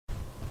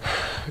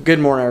Good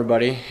morning,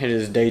 everybody. It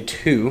is day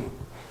 2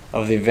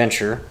 of the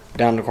adventure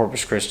down to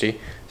Corpus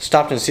Christi.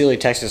 Stopped in Sealy,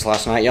 Texas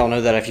last night. Y'all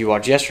know that if you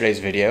watched yesterday's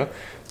video.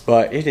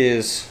 But it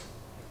is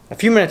a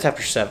few minutes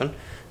after 7.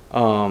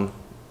 Got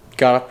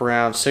up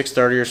around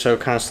 6:30 or so.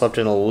 Kind of slept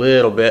in a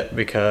little bit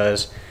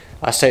because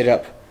I stayed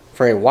up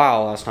for a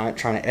while last night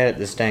trying to edit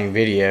this dang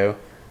video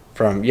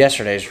from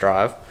yesterday's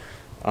drive.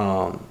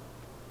 And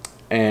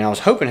I was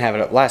hoping to have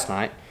it up last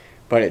night.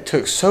 But it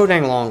took so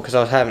dang long because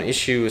I was having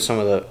issue with some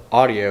of the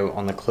audio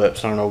on the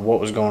clips. I don't know what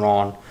was going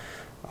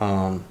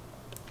on.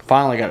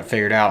 Finally got it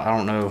figured out. I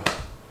don't know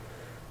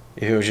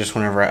if it was just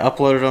whenever I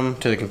uploaded them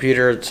to the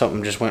computer,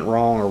 something just went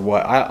wrong or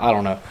what. I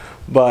don't know.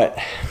 But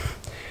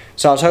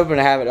so I was hoping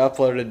to have it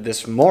uploaded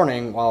this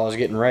morning while I was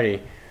getting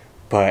ready.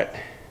 But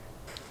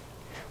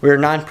we were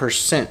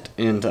 9%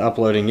 into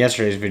uploading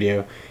yesterday's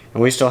video,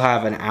 and we still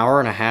have an hour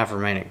and a half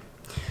remaining.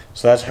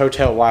 So that's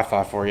hotel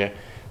Wi-Fi for you.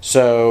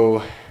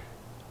 So...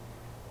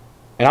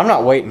 and I'm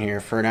not waiting here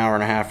for an hour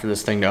and a half for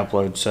this thing to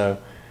upload, so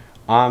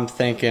I'm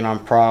thinking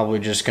I'm probably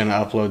just going to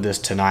upload this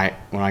tonight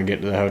when I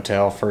get to the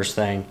hotel first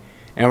thing,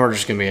 and we're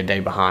just going to be a day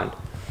behind.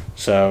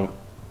 So,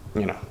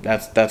 you know,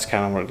 that's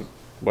kind of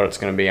what it's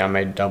going to be. I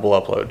may double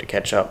upload to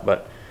catch up,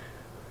 but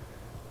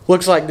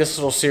looks like this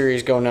little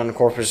series going down to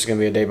Corpus is going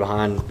to be a day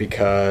behind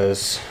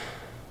because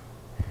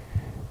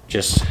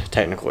just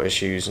technical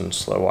issues and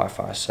slow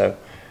Wi-Fi. So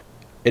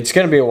it's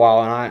going to be a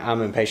while, and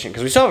I'm impatient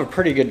because we still have a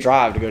pretty good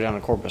drive to go down to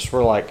Corpus.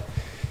 We're like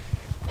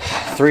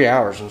 3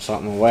 hours and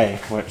something away,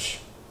 which,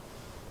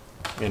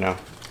 you know,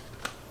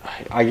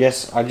 I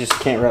guess I just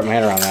can't wrap my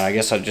head around that. I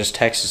guess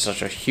Texas is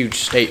such a huge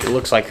state. It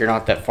looks like you're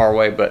not that far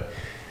away, but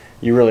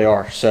you really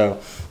are. So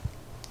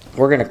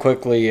we're going to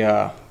quickly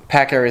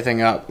pack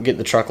everything up, get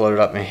the truck loaded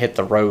up, and hit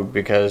the road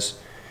because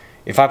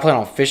if I plan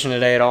on fishing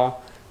today at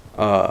all,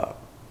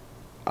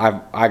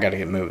 I got to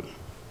get moving.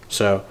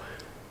 So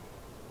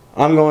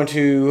I'm going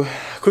to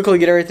quickly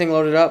get everything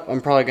loaded up.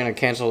 I'm probably going to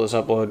cancel this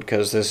upload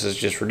because this is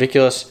just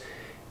ridiculous.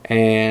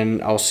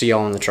 And I'll see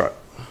y'all in the truck.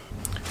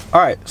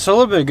 Alright, so a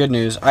little bit of good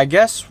news. I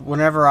guess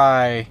whenever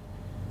I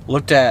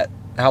looked at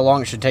how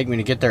long it should take me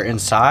to get there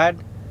inside,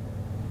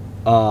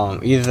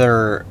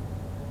 either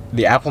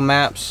the Apple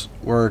Maps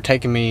were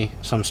taking me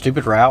some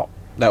stupid route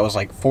that was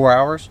like 4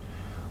 hours,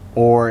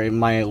 or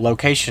my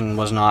location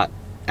was not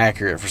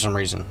accurate for some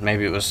reason.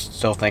 Maybe it was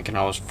still thinking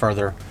I was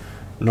further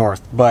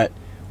north. But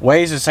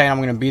Waze is saying I'm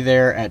going to be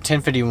there at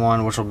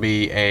 10:51, which will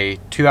be a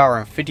 2 hour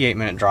and 58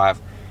 minute drive.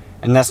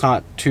 And that's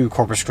not to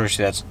Corpus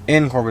Christi, that's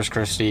in Corpus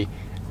Christi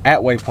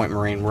at Waypoint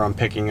Marine, where I'm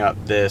picking up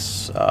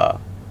this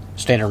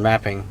standard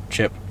mapping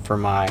chip for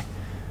my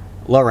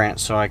Lowrance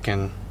so I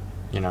can,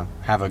 you know,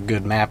 have a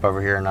good map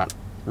over here and not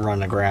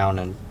run aground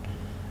and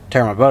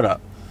tear my boat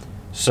up.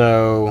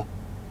 So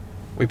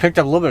we picked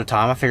up a little bit of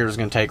time. I figured it was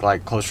going to take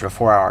like closer to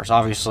 4 hours.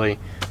 Obviously,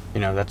 you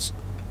know, that's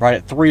right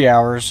at 3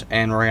 hours,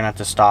 and we're going to have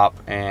to stop,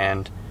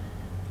 and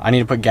I need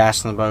to put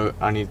gas in the boat.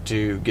 I need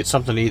to get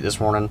something to eat this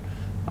morning.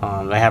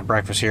 They have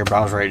breakfast here, but I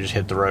was ready to just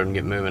hit the road and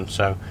get moving.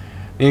 So,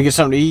 need to get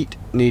something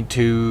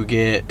to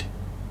eat.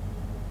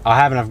 I'll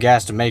have enough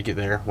gas to make it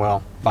there,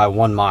 well, by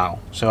 1 mile.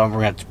 So, I'm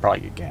going to have to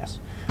probably get gas.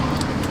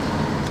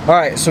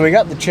 Alright, so we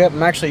got the chip.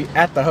 I'm actually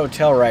at the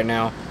hotel right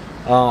now.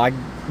 I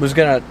was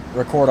going to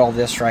record all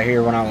this right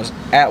here when I was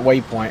at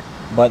Waypoint,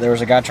 but there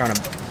was a guy trying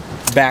to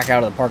back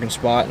out of the parking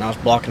spot, and I was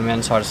blocking him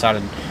in, so I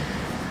decided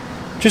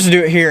just to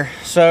do it here.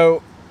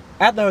 So,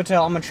 at the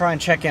hotel, I'm going to try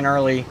and check in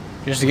early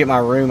just to get my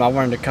room. I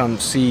wanted to come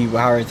see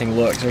how everything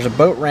looks. There's a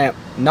boat ramp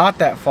not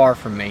that far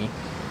from me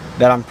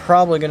that I'm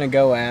probably going to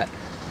go at.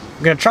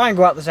 I'm going to try and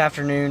go out this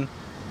afternoon.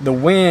 The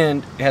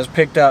wind has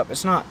picked up.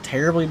 It's not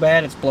terribly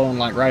bad. It's blowing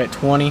like right at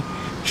 20.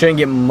 Shouldn't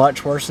get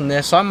much worse than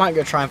this. So I might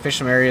go try and fish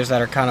some areas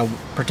that are kind of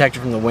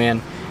protected from the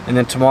wind. And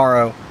then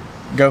tomorrow,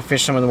 go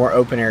fish some of the more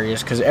open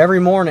areas. Because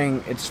every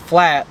morning, it's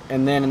flat.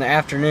 And then in the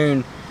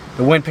afternoon,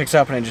 the wind picks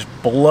up and it just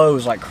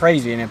blows like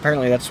crazy. And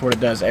apparently that's what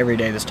it does every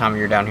day this time of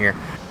year down here.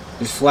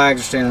 These flags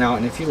are standing out,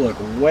 and if you look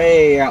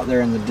way out there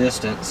in the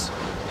distance,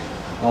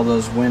 all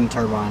those wind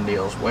turbine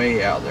deals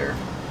way out there,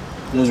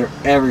 those are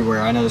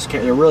everywhere. I know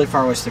they're really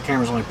far away, so the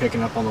camera's only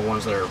picking up on the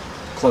ones that are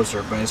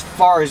closer, but as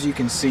far as you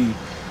can see,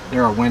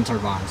 there are wind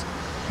turbines.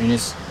 I mean,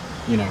 it's,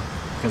 you know,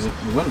 because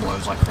the wind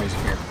blows like crazy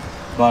here.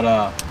 But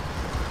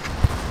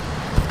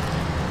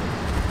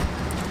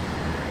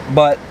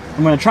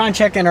I'm going to try and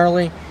check in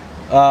early.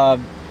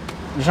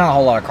 There's not a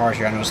whole lot of cars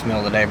here. I know it's the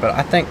middle of the day, but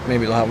I think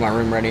maybe they'll have my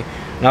room ready.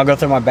 And I'll go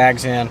throw my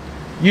bags in,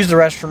 use the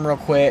restroom real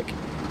quick,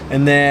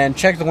 and then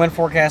check the wind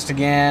forecast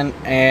again,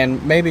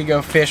 and maybe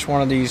go fish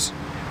one of these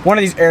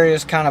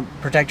areas kind of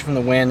protected from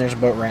the wind. There's a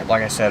boat ramp,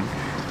 like I said,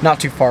 not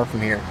too far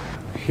from here.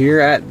 Here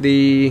at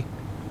the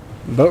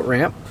boat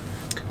ramp,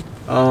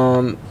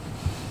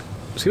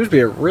 seems to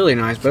be a really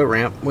nice boat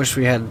ramp. Wish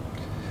we had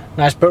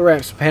nice boat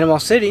ramps in Panama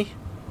City,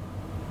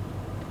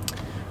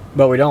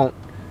 but we don't.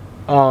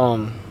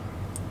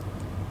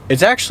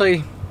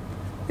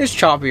 It's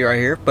choppy right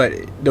here, but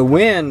the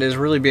wind is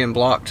really being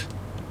blocked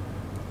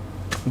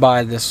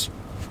by this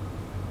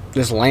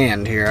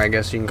land here, I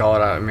guess you can call it.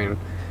 I mean,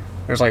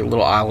 There's like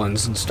little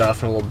islands and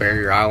stuff, and a little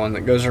barrier island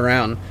that goes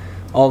around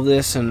all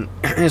this, and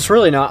it's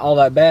really not all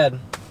that bad.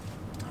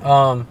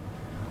 I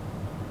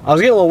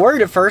was getting a little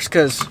worried at first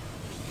because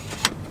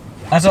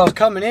as I was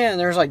coming in,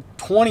 there's like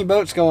 20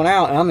 boats going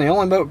out, and I'm the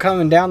only boat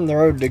coming down the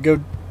road to go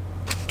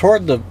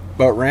toward the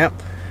boat ramp.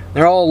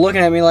 They're all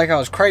looking at me like I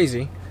was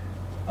crazy.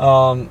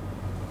 And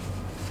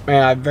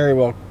I very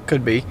well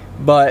could be,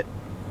 but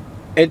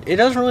it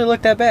doesn't really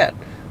look that bad.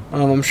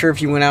 I'm sure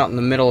if you went out in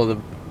the middle of the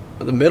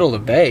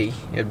bay,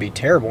 it'd be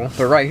terrible.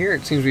 But right here,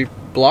 it seems to be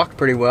blocked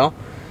pretty well.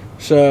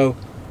 So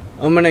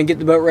I'm gonna get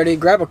the boat ready,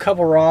 grab a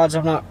couple rods.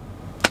 I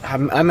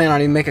may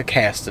not even make a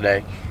cast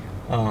today.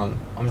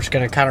 I'm just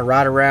gonna kind of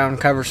ride around,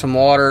 cover some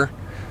water,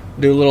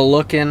 do a little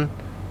looking,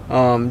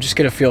 just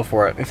get a feel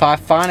for it. If I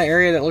find an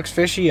area that looks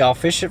fishy, I'll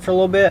fish it for a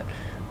little bit.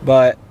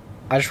 But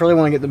I just really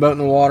want to get the boat in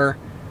the water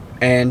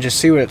and just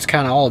see what it's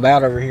kind of all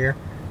about over here,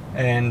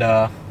 and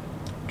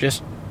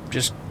just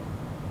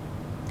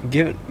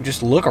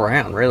look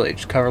around, really,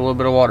 just cover a little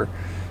bit of water.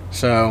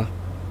 So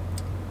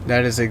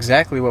that is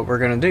exactly what we're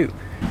gonna do.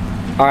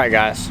 All right,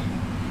 guys,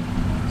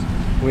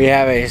 we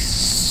have a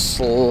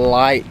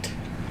slight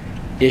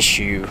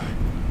issue.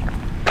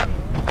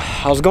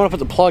 I was going to put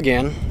the plug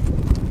in,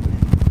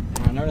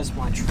 and I noticed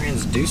my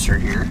transducer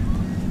here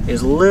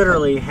is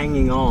literally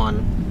hanging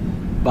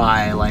on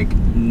by like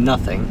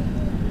nothing.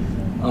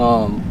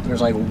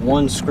 There's like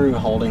one screw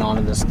holding on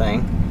to this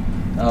thing.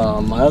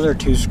 My other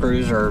two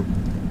screws are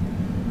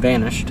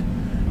vanished,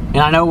 and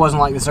I know it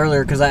wasn't like this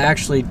earlier because I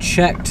actually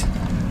checked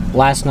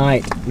last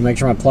night to make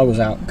sure my plug was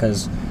out,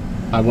 because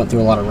I went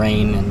through a lot of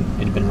rain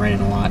and it had been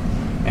raining a lot,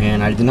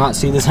 and I did not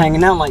see this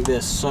hanging down like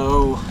this.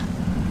 So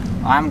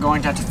I'm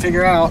going to have to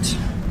figure out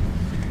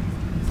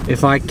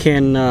if I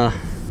can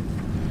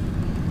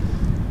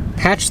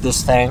patch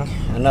this thing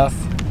enough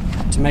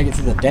to make it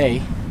through the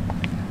day,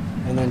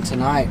 and then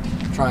tonight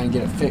try and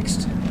get it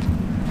fixed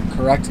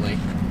correctly,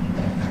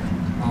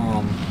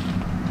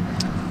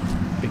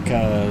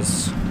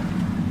 because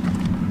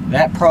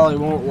that probably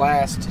won't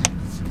last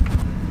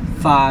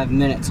 5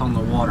 minutes on the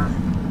water.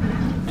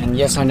 And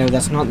yes, I know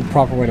that's not the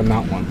proper way to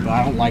mount one, but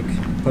I don't like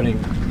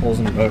putting holes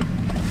in the boat,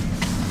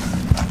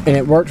 and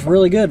it works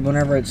really good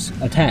whenever it's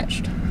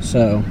attached.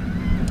 So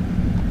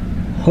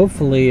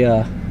hopefully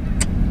oh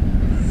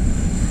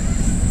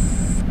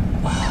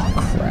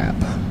crap.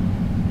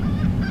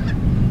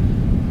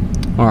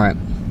 All right,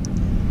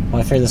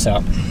 well, I figured this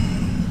out.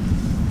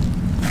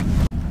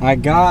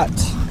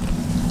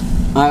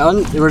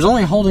 It was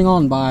only holding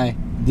on by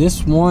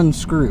this one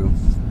screw,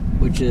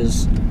 which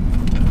is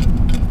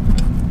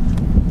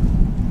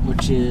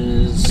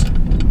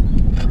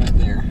right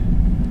there.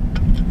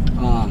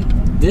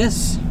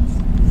 This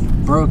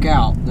broke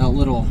out, that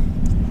little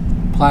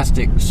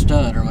plastic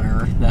stud or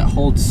whatever that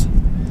holds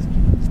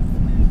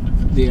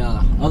the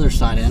other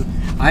side in.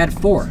 I had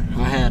 4.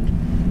 I had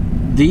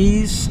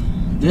these,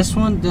 this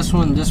one, this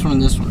one, this one,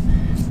 and this one.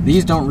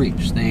 These don't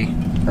reach. They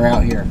are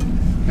out here.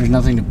 There's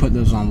nothing to put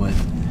those on with.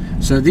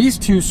 So these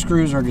 2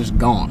 screws are just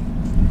gone.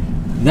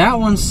 That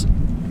one's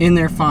in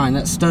there fine.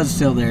 That stud's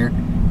still there.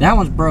 That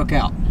one's broke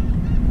out.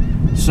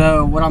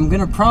 So what I'm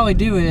gonna probably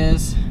do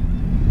is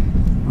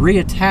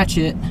reattach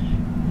it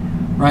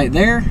right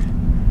there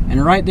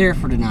and right there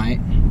for tonight.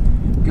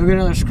 Go get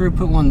another screw,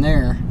 put one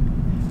there,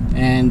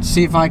 and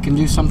see if I can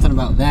do something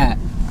about that.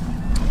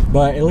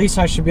 But at least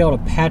I should be able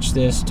to patch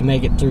this to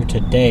make it through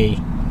today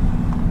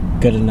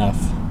good enough.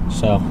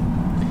 So,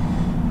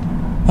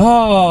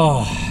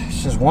 oh,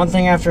 it's just one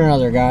thing after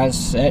another,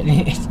 guys.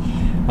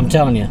 I'm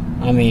telling you,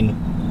 I mean,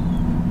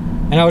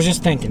 and I was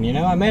just thinking, you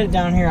know, I made it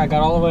down here, I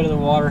got all the way to the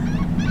water,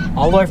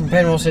 all the way from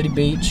Panama City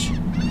Beach,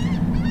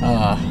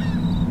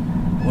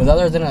 with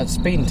other than a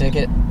speeding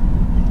ticket,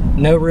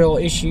 no real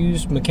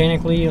issues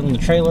mechanically on the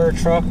trailer,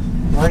 truck,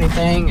 or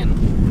anything, and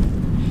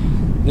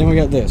then we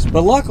got this.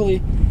 But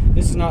luckily,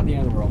 this is not the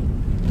end of the world.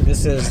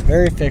 This is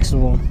very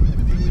fixable.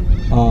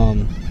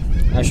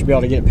 I should be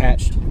able to get it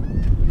patched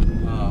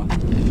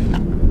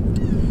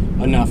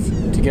enough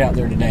to get out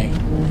there today.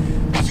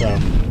 So,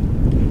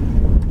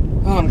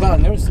 oh, I'm glad I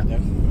noticed it though.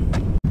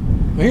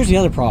 But here's the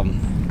other problem.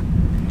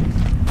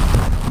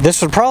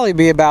 This would probably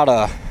be about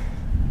a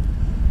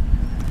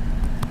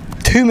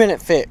 2-minute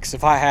fix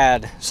if I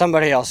had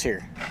somebody else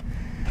here,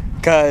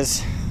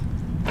 because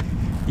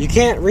you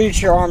can't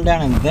reach your arm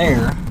down in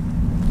there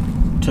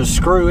to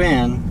screw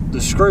in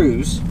the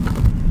screws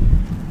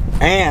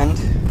and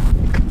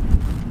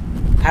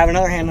have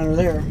another hand under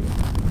there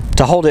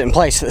to hold it in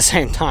place at the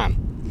same time.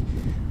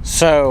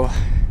 So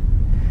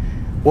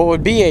what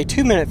would be a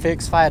 2-minute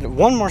fix if I had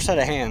one more set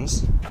of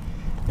hands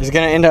is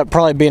going to end up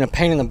probably being a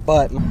pain in the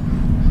butt.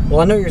 Well,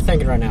 I know what you're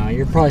thinking right now.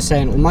 You're probably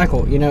saying, well,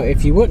 Michael, you know,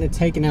 if you wouldn't have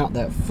taken out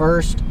that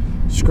first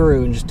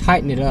screw and just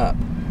tightened it up,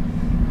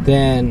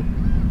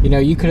 then, you know,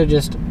 you could have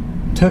just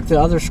took the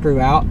other screw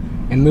out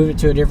and moved it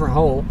to a different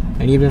hole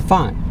and you'd been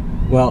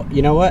fine. Well,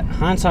 you know what?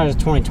 Hindsight is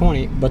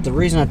 20/20, but the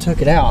reason I took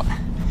it out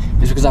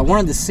is because I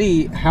wanted to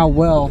see how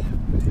well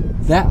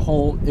that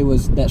hole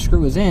that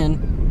screw was in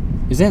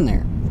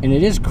there. And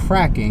it is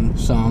cracking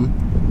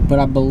some, but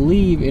I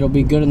believe it'll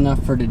be good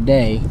enough for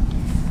today.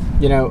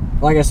 You know,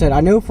 like I said,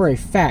 I know for a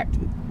fact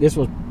this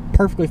was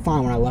perfectly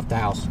fine when I left the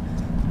house.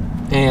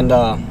 And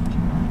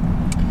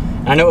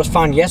I know it was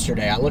fine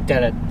yesterday. I looked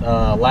at it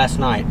last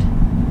night.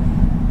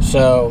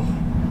 So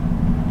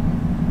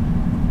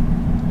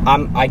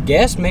I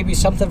guess maybe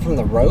something from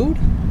the road.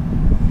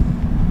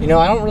 You know,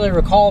 I don't really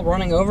recall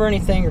running over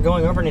anything or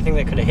going over anything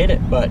that could have hit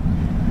it, but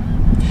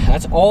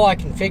that's all I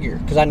can figure,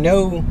 because I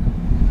know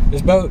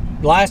this boat,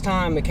 last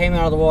time it came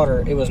out of the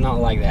water, it was not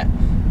like that.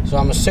 So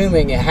I'm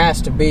assuming it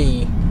has to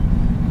be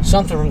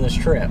something from this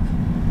trip.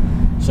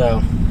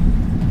 So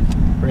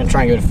we're gonna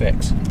try and get it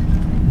fixed.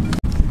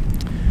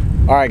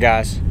 All right,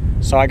 guys,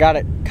 so I got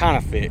it kind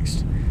of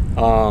fixed.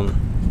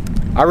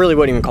 I really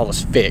wouldn't even call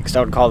this fixed.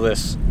 I would call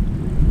this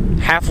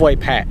halfway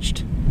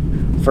patched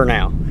for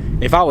now.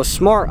 If I was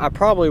smart, I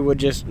probably would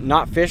just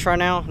not fish right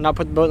now, not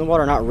put the boat in the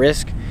water, not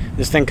risk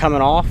this thing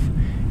coming off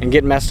and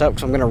getting messed up,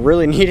 because I'm gonna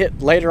really need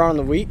it later on in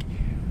the week.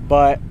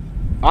 But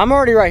I'm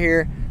already right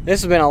here.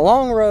 This has been a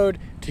long road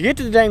to get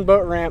to the dang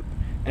boat ramp,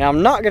 and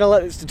I'm not gonna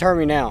let this deter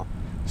me now.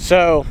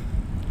 So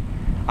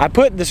I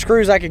put the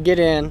screws I could get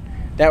in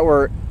that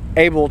were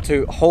able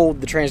to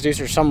hold the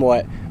transducer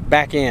somewhat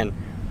back in,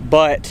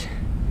 but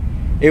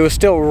it was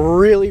still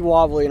really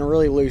wobbly and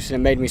really loose, and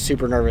it made me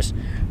super nervous.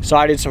 So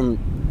I did some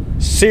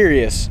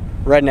serious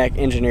redneck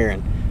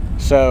engineering.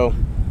 So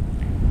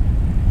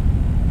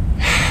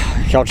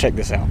y'all check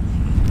this out.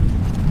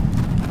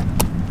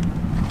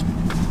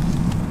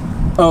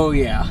 Oh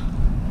yeah,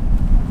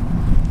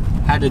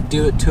 had to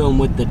do it to him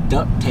with the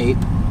duct tape.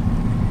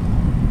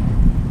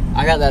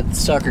 I got that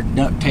sucker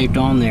duct taped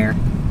on there,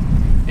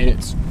 and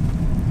it's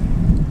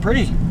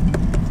pretty,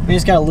 I mean,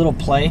 it's got a little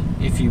play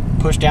if you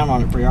push down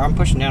on it pretty hard. I'm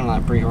pushing down on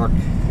it pretty hard.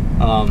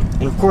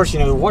 And of course, you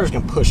know, the water's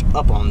gonna push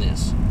up on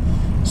this.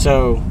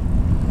 So,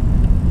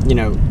 you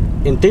know,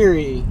 in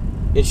theory,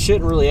 it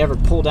shouldn't really ever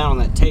pull down on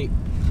that tape.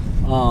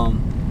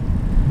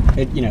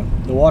 You know,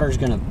 the water's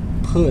gonna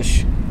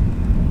push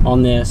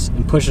on this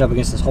and push it up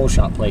against this hole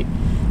shot plate.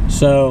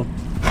 So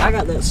I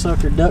got that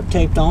sucker duct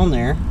taped on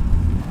there.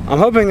 I'm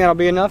hoping that'll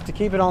be enough to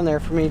keep it on there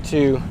for me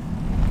to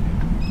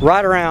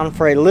ride around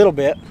for a little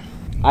bit.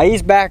 I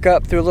eased back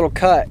up through a little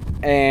cut,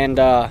 and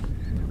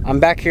I'm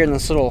back here in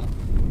this little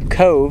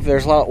cove.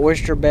 There's a lot of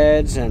oyster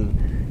beds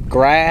and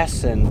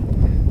grass,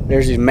 and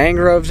there's these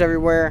mangroves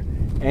everywhere,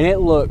 and it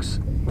looks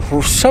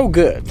so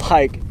good.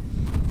 Like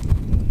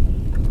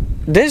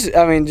this,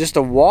 I mean, just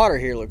the water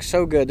here looks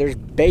so good. There's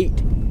bait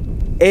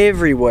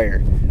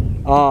everywhere.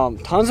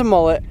 Tons of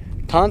mullet,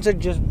 tons of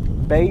just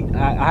bait.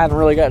 I haven't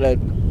really got to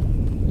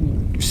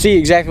see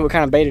exactly what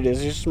kind of bait it is.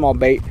 It's just small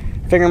bait,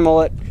 finger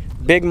mullet,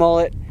 big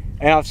mullet.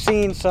 And I've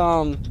seen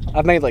some,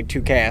 I've made like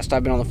 2 casts.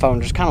 I've been on the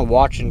phone just kind of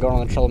watching, going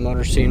on the trolling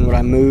motor, seeing what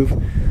I move.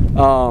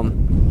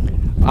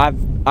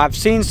 I've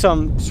seen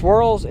some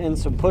swirls and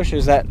some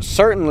pushes that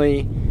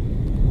certainly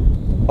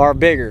are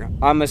bigger.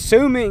 I'm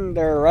assuming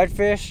they're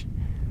redfish,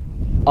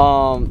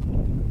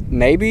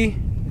 maybe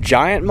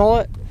giant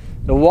mullet.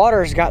 The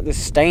water's got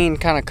this stain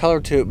kind of color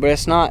to it, but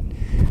it's not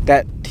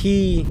that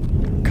tea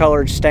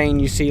colored stain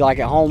you see like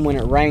at home when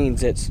it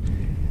rains. It's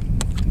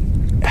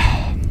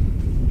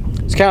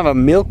kind of a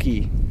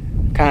milky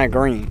kind of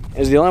green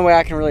is the only way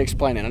I can really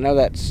explain it. I know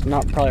that's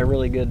not probably a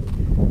really good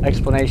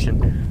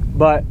explanation,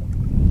 but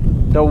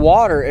the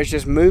water is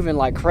just moving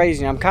like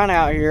crazy. I'm kind of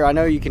out here. I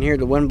know you can hear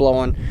the wind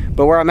blowing,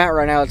 but where I'm at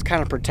right now, it's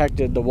kind of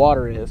protected. The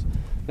water is.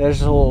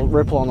 There's a little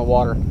ripple on the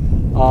water.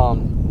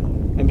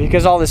 And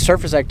because all this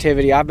surface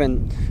activity, I've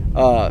made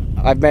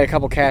a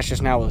couple casts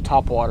just now with the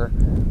top water.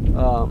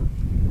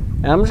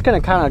 And I'm just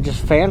going to kind of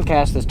just fan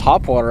cast this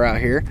top water out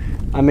here.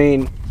 I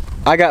mean,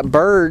 I got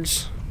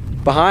birds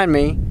behind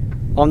me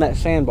on that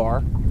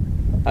sandbar.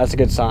 That's a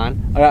good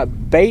sign. I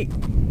got bait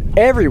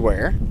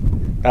everywhere.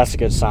 That's a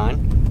good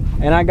sign.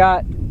 And I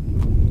got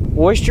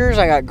oysters,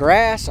 I got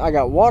grass, I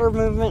got water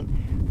movement.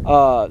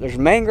 There's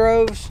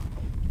mangroves.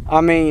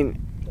 I mean,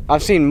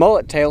 I've seen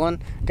mullet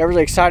tailing. Got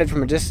really excited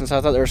from a distance.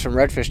 I thought there was some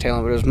redfish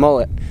tailing, but it was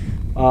mullet.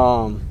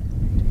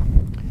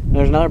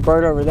 There's another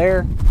bird over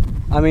there.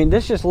 I mean,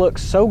 this just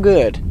looks so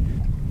good.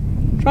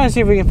 Trying to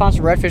see if we can find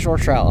some redfish or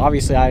trout.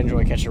 Obviously, I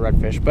enjoy catching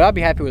redfish, but I'd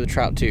be happy with a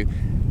trout too.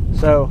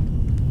 So,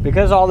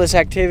 because all this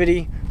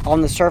activity on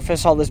the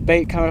surface, all this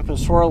bait coming up and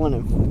swirling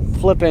and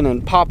flipping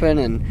and popping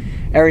and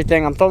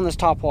everything, I'm throwing this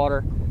top water,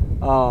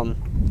 and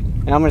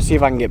I'm going to see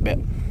if I can get bit.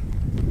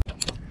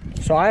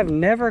 So, I have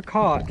never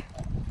caught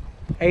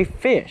a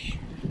fish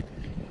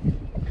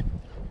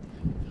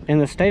in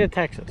the state of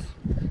Texas.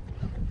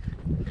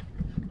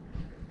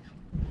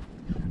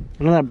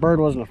 I know that bird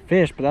wasn't a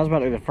fish, but that was about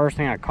to be the first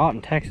thing I caught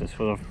in Texas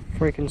was a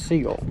freaking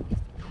seagull.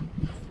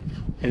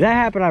 If that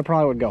happened, I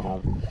probably would go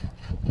home.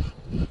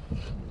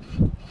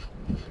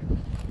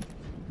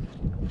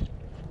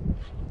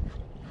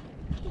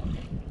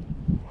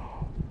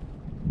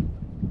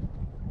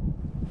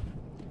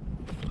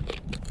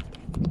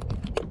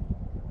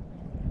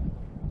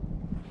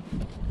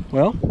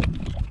 Well,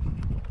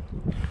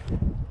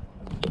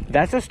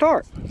 that's a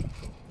start.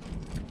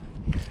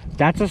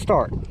 That's a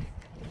start.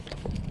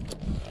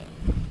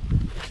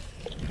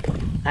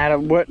 Had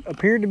what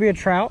appeared to be a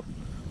trout.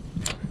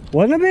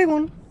 Wasn't a big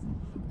one,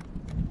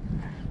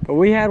 but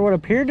we had what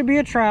appeared to be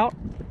a trout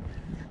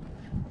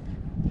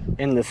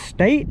in the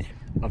state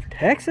of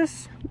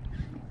Texas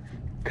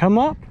come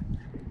up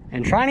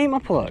and try and eat my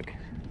plug.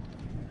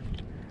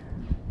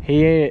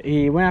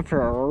 He went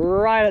after it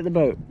right at the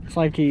boat. It's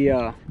like he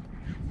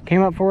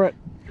came up for it,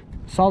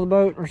 saw the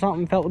boat or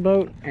something, felt the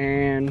boat,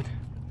 and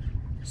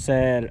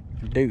said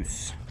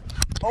deuce.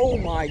 Oh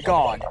my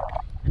God.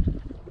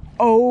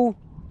 Oh,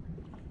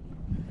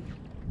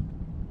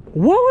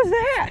 what was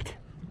that?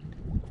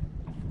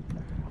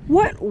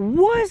 What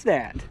was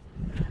that?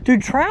 Do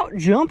trout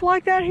jump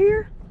like that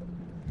here?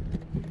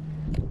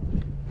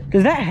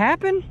 Does that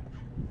happen?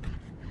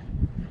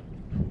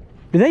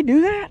 Do they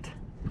do that?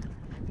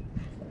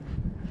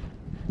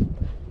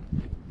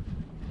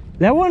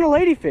 That wasn't a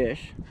ladyfish.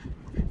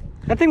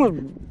 That thing was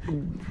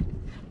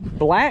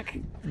black,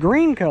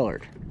 green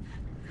colored.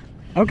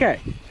 Okay.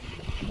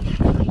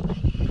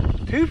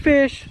 2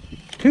 fish,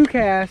 2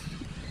 casts.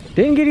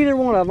 Didn't get either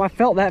one of them. I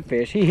felt that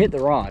fish. He hit the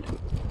rod.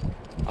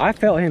 I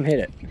felt him hit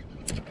it.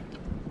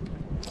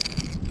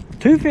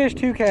 2 fish,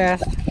 2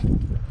 casts.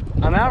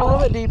 I'm out a little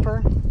bit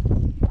deeper.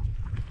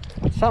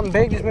 Something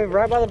big just moved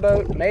right by the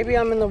boat. Maybe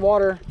I'm in the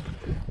water.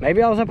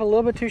 Maybe I was up a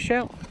little bit too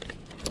shallow.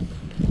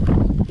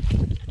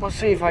 Let's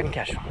see if I can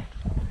catch one.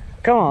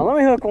 Come on, let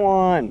me hook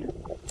one.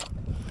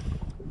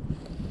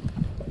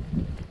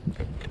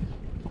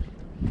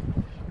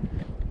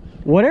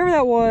 Whatever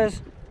that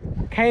was,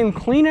 came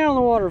clean out of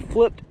the water,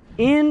 flipped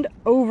end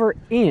over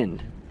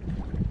end.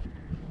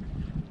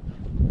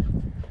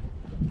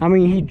 I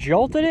mean, he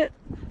jolted it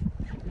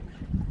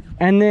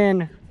and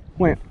then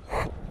went.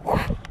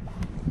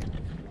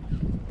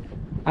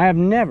 I have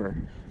never,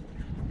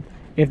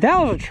 if that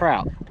was a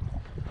trout,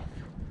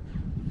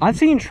 I've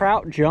seen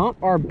trout jump,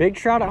 or big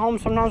trout at home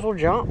sometimes will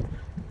jump,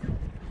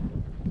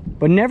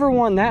 but never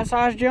one that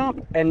size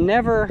jump, and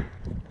never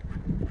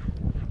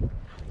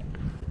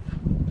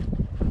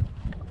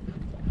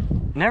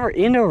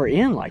end over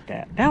end like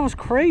that. That was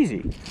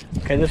crazy.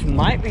 Okay, this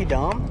might be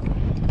dumb.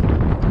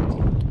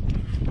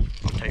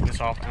 I'll take this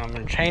off and I'm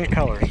gonna change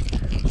colors.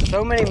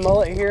 So many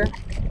mullet here,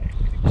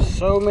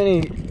 so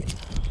many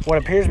what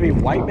appears to be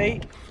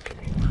whitebait,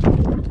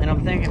 and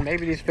I'm thinking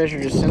maybe these fish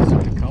are just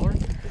sensitive to color.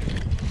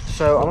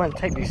 So I'm gonna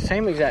take the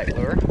same exact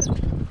lure.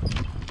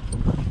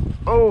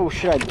 Oh,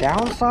 should I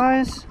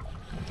downsize?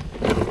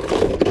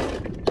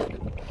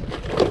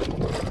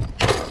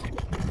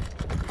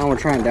 I'm gonna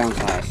try and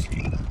downsize.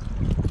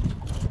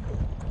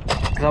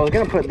 Cause I was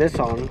gonna put this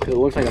on because it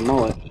looks like a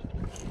mullet,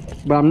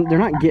 but they're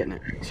not getting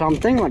it. So I'm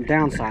thinking like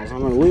downsize.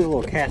 I'm gonna lose a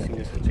little casting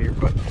distance here,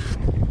 but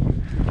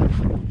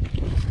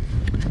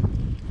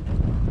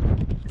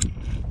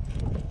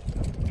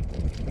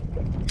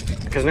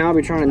because now I'll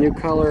be trying a new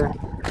color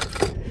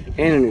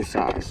and a new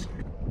size.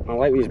 I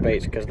like these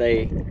baits because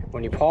they,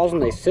 when you pause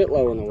them, they sit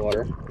low in the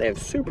water. They have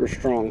super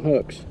strong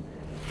hooks.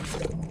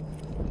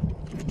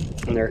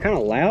 And they're kind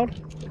of loud,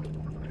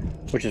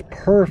 which is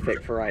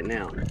perfect for right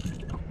now.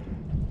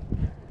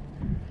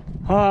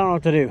 Oh, I don't know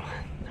what to do.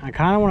 I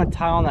kind of want to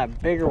tie on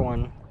that bigger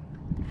one.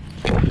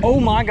 Oh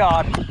my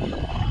God.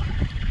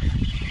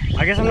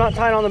 I guess I'm not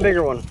tying on the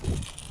bigger one.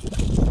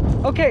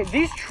 Okay,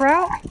 these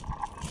trout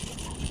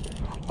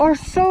are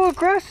so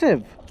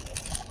aggressive.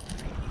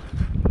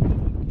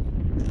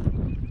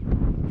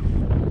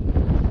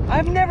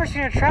 I've never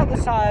seen a trout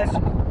this size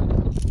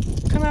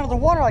come out of the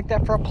water like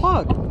that for a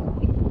plug.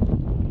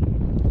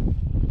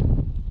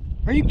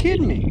 Are you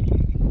kidding me?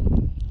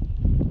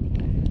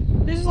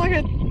 This is like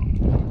a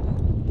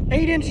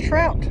 8-inch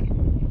trout.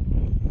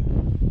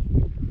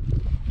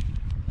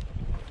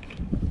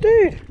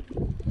 Dude.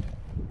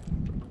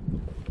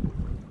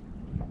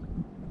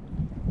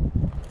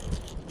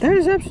 That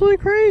is absolutely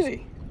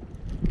crazy.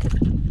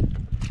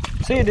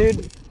 See you,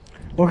 dude.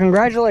 Well,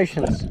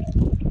 congratulations.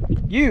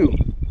 You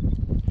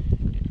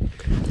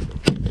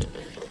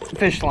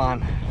fish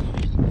line.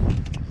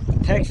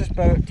 Texas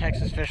boat,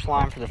 Texas fish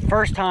line for the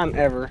first time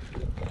ever.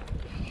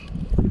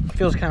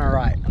 Feels kind of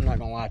right. I'm not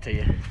gonna lie to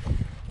you.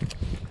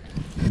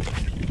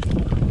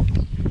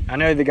 I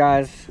know the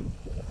guys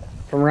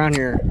from around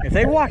here, if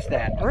they watch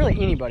that, or really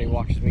anybody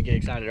watches me get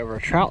excited over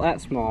a trout that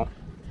small,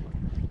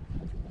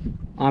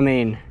 I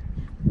mean,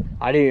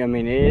 I do. I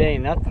mean, it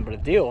ain't nothing but a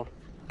deal.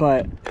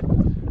 But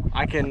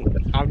I've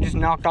just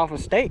knocked off a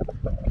steak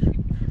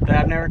that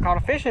I've never caught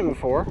a fish in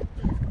before.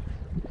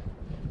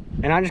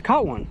 And I just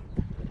caught one.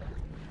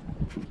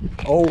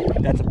 Oh,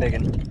 that's a big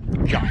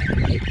one. Giant.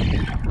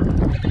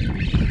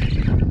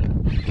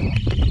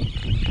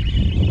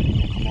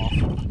 Come off.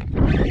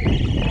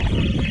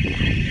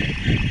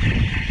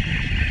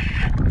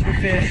 2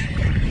 fish,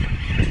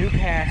 2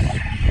 casts.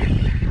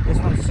 This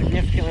one's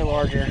significantly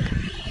larger.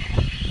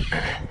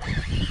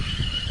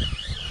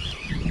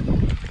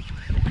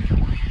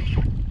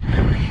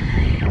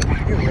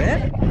 You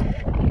red?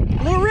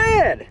 Little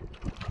red!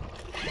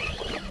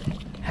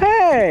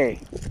 Hey!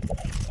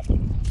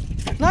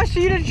 Nice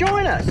of you to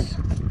join us.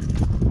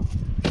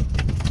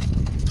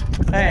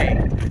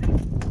 Hey.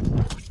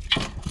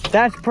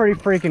 That's pretty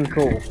freaking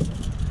cool.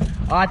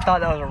 Oh, I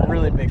thought that was a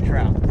really big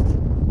trout.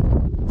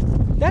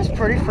 That's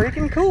pretty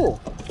freaking cool.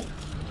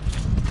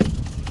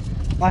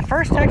 My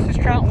first Texas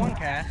trout one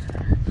cast.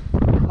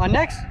 My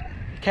next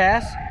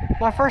cast,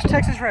 my first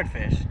Texas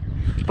redfish.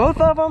 Both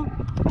of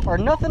them are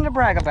nothing to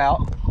brag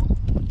about,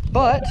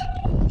 but,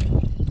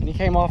 and he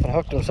came off and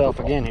hooked himself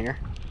again here.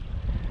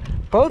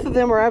 Both of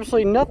them are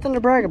absolutely nothing to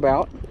brag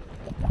about,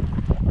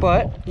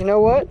 but you know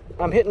what?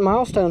 I'm hitting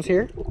milestones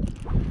here.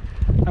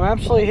 I'm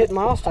absolutely hitting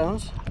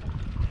milestones.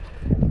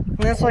 And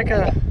that's like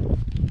a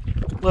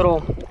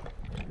little,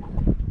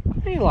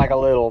 maybe like a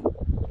little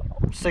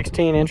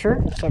 16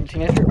 incher,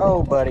 17 incher.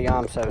 Oh, buddy,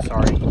 I'm so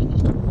sorry.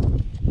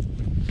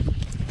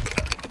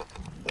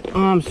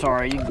 I'm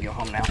sorry, you can go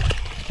home now.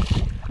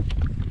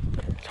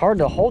 It's hard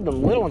to hold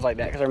them little ones like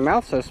that because their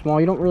mouth's so small,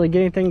 you don't really get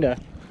anything to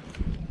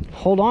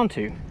hold on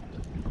to.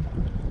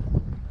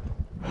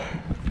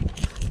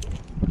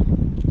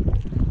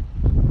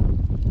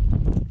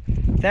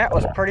 That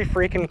was pretty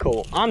freaking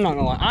cool. I'm not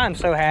gonna lie, I'm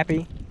so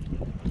happy.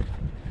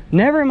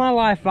 Never in my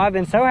life have I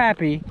been so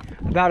happy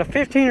about a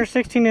 15 or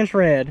 16 inch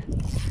red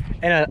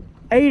and an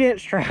 8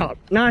 inch trout,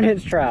 9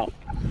 inch trout.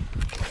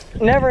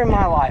 Never in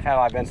my life have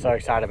I been so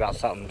excited about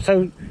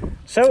something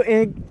so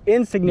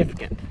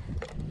insignificant.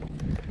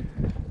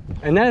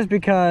 And that is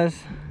because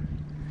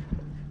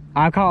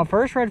I caught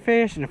first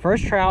redfish and the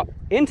first trout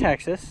in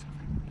Texas.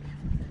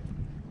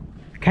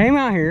 Came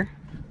out here,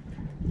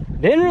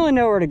 didn't really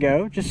know where to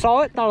go, just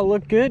saw it, thought it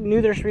looked good,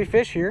 knew there should be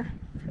fish here,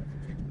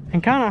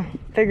 and kind of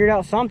figured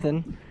out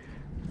something.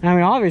 I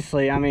mean,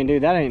 obviously, I mean,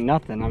 dude, that ain't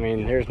nothing. I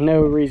mean, there's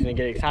no reason to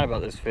get excited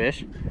about this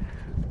fish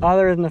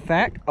other than the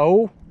fact,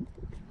 oh,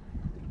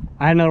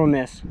 I had another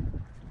miss.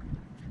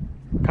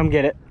 Come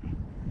get it.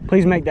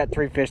 Please make that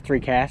 3 fish, 3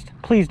 cast.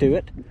 Please do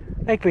it.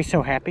 Make me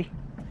so happy.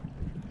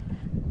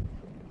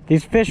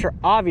 These fish are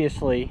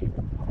obviously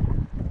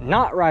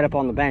not right up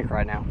on the bank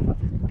right now,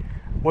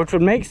 which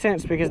would make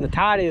sense because the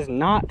tide is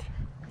not,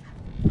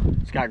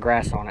 it's got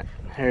grass on it.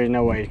 There's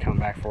no way he's coming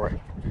back for it.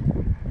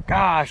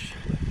 Gosh.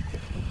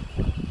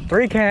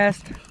 3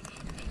 cast,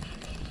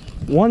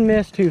 1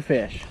 miss, 2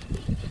 fish.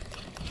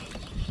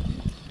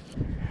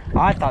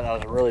 I thought that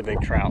was a really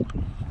big trout.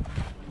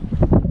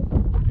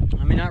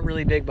 I mean, not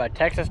really big by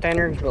Texas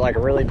standards, but like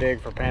really big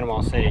for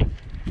Panama City.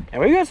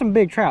 And we got some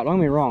big trout, don't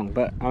get me wrong,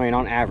 but I mean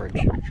on average.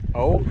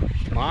 Oh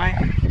my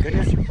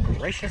goodness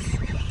gracious.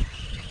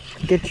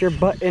 Get your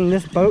butt in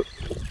this boat.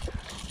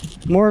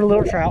 More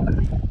little trout.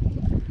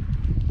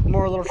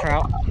 More little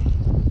trout.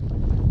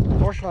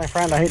 Unfortunately,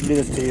 friend, I hate to do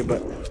this to you,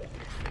 but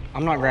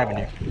I'm not grabbing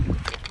you.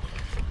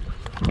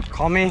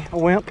 Call me a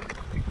wimp,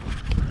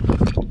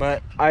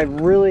 but I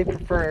really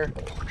prefer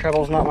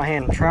trebles, not my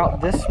hand. Trout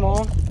this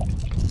small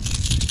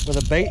with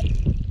a bait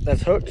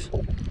that's hooked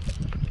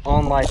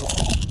on like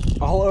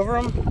all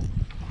over them.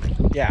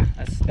 Yeah,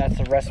 that's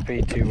the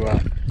recipe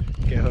to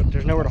get hooked.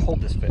 There's nowhere to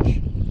hold this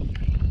fish.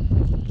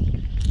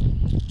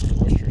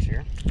 Oysters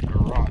here, or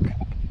a rock.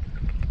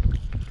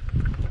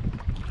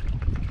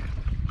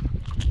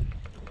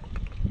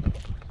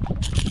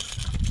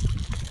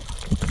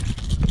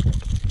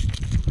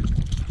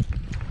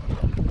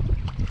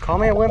 Call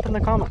me a wimp in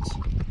the comments.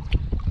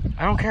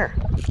 I don't care.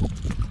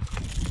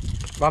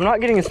 But I'm not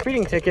getting a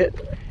speeding ticket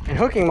and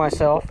hooking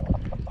myself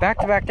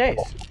back-to-back days.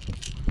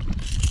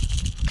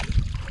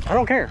 I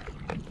don't care.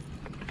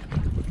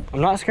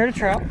 I'm not scared of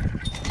trout.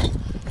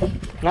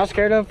 I'm not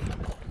scared of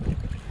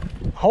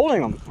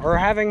holding them or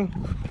having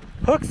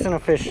hooks in a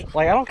fish.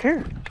 Like, I don't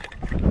care.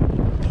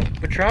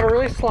 But trout are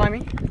really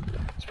slimy,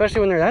 especially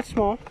when they're that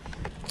small.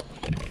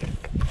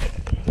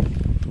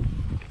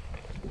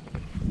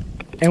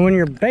 And when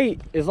your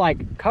bait is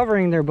like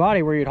covering their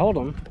body where you'd hold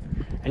them,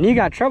 and you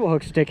got treble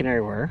hooks sticking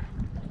everywhere,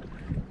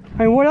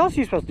 I mean, what else are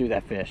you supposed to do with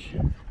that fish?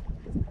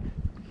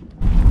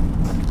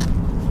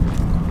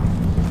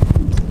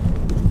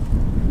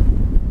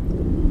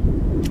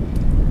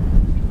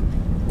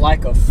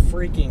 Like a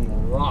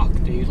freaking rock,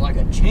 dude, like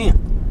a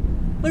champ.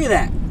 Look at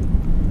that.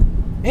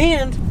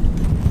 And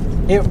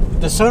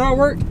the sonar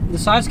worked, the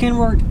side scan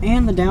worked,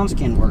 and the down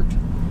scan worked.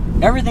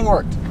 Everything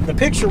worked. The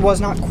picture was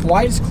not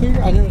quite as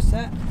clear, I noticed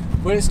that.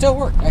 But it still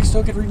worked. I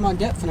still could read my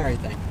depth and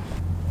everything.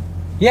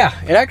 Yeah,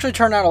 it actually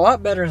turned out a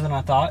lot better than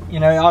I thought.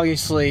 You know,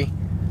 obviously,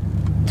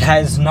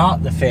 that is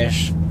not the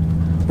fish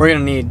we're going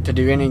to need to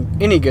do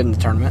any good in the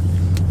tournament.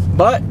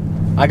 But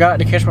I got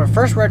to catch my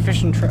first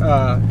redfish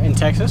in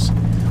Texas.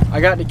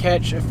 I got to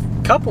catch a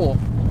couple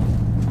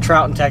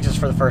trout in Texas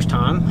for the first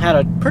time. Had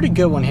a pretty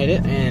good one hit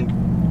it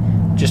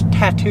and just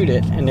tattooed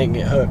it and didn't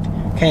get hooked.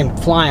 Came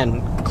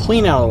flying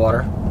clean out of the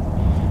water.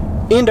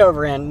 End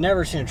over end.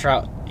 Never seen a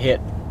trout hit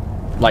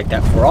like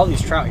that before. All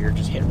these trout here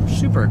just hit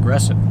super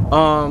aggressive.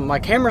 My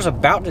camera's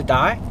about to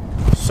die,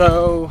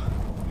 so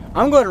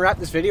I'm going to wrap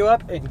this video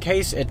up in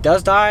case it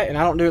does die and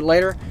I don't do it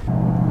later.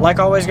 Like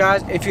always,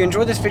 guys, if you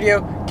enjoyed this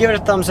video, give it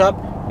a thumbs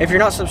up. If you're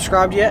not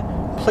subscribed yet,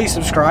 please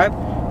subscribe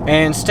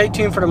and stay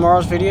tuned for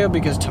tomorrow's video,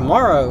 because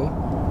tomorrow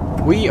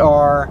we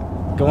are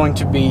going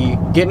to be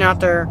getting out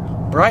there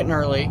bright and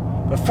early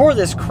before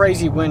this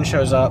crazy wind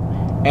shows up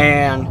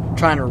and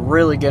trying to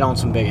really get on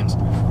some big ones.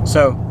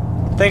 So,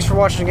 thanks for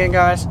watching again,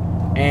 guys,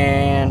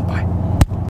 and bye.